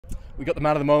We got the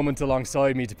man of the moment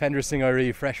alongside me, Dipendra Singh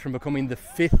Airee, fresh from becoming the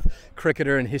 5th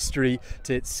cricketer in history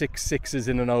to hit 6 sixes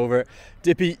in an over.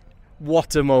 Dippy,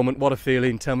 what a moment, what a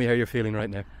feeling. Tell me how you're feeling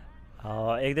right now.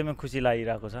 एकदमै खुसी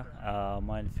लागिरहेको छ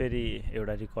मैले फेरि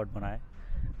एउटा record बनाए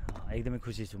एकदमै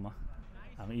खुसी छु म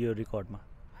यो रेकर्डमा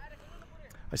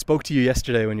I spoke to you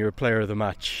yesterday when you were player of the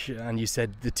match and you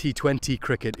said the T20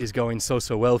 cricket is going so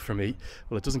well for me.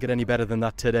 Well, it doesn't get any better than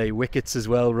that today. Wickets as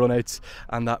well, run-outs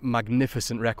and that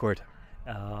magnificent record.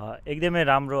 एकदमै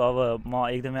राम्रो अब म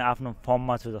एकदमै आफ्नो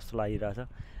फर्ममा छु जस्तो लागिरहेछ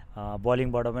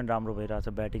बलिङबाट पनि राम्रो भइरहेछ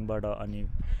ब्याटिङबाट अनि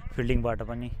फिल्डिङबाट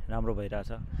पनि राम्रो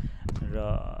भइरहेछ र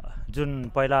जुन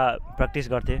पहिला प्र्याक्टिस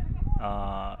गर्थे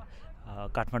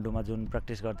काठमाडौँमा जुन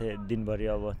प्र्याक्टिस गर्थे दिनभरि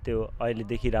अब त्यो अहिले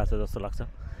देखिरहेछ जस्तो लाग्छ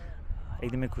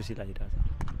एकदमै खुसी लागिरहेछ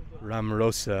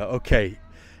Ramrosa. Okay,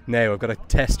 now I've got a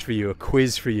test for you, a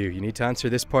quiz for you. You need to answer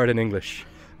this part in English.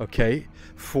 Okay,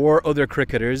 4 other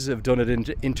cricketers have done it in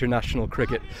international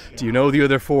cricket. Do you know the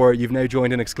other 4? You've now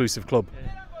joined an exclusive club.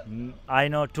 I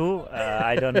know 2.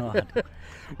 I don't know.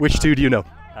 Which 2 do you know?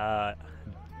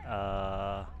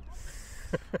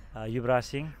 Dipendra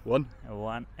Singh, one,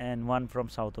 and one from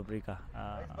South Africa.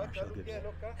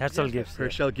 Herschel Gibbs.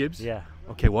 Herschel Gibbs. Yeah.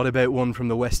 Okay, what about one from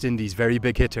the West Indies? Very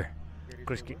big hitter.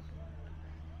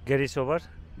 Gary Sobers.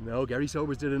 No, Gary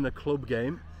Sobers did it in a club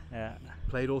game. Yeah.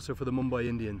 Played also for the Mumbai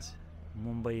Indians.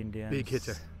 Mumbai Indians. Big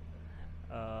hitter.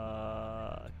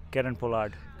 Kieran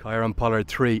Pollard. Kieran Pollard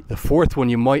 3. The 4th one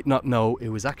you might not know. It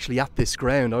was actually at this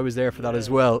ground. I was there for that as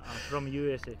well. From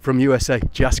USA. From USA.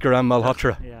 Jaskaran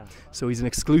Malhotra. Yeah. So he's an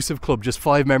exclusive club, just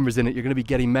 5 members in it. You're going to be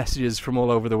getting messages from all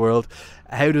over the world.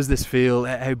 How does this feel?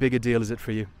 How big a deal is it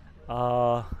for you?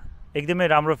 एकदमै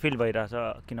राम्रो fill भइरहेछ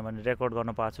किनभने record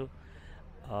गर्न पाछु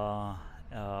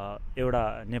एउटा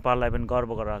नेपाललाई पनि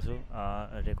गर्व गराछु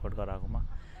रेकर्ड गराएकोमा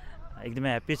एकदमै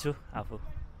ह्यापी छु आफू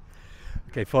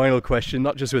Okay, final question,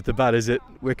 not just with the bat, is it?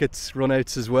 Wickets,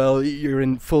 run-outs as well. You're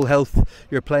in full health.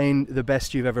 You're playing the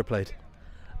best you've ever played.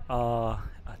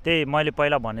 त्यही मैले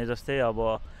पहिला भने जस्तै अब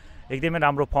एकदमै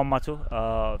राम्रो फर्ममा छु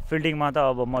फिल्डिङमा त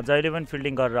अब म जहिले पनि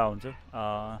फिल्डिङ गरेर आउँछु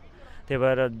त्यही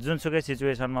भएर जुनसुकै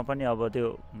सिचुएसनमा पनि अब त्यो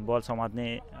बल समात्ने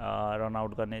रन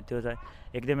आउट गर्ने त्यो चाहिँ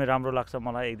एकदमै राम्रो लाग्छ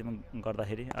मलाई एकदमै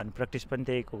गर्दाखेरि अनि प्र्याक्टिस पनि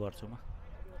त्यहीको गर्छु म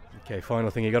Okay, final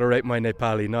thing, you got to rate my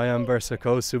Nepali. Nayam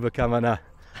Bersako Subhakamana.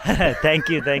 Thank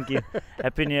you.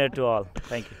 Happy New Year to all.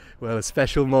 Thank you. Well, a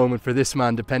special moment for this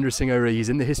man, Dipendra Singh Airee. He's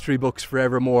in the history books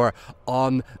forevermore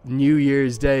on New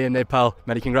Year's Day in Nepal.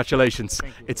 Many congratulations.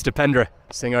 It's Dipendra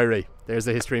Singh Airee. There's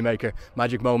the history maker.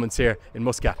 Magic moments here in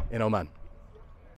Muscat in Oman.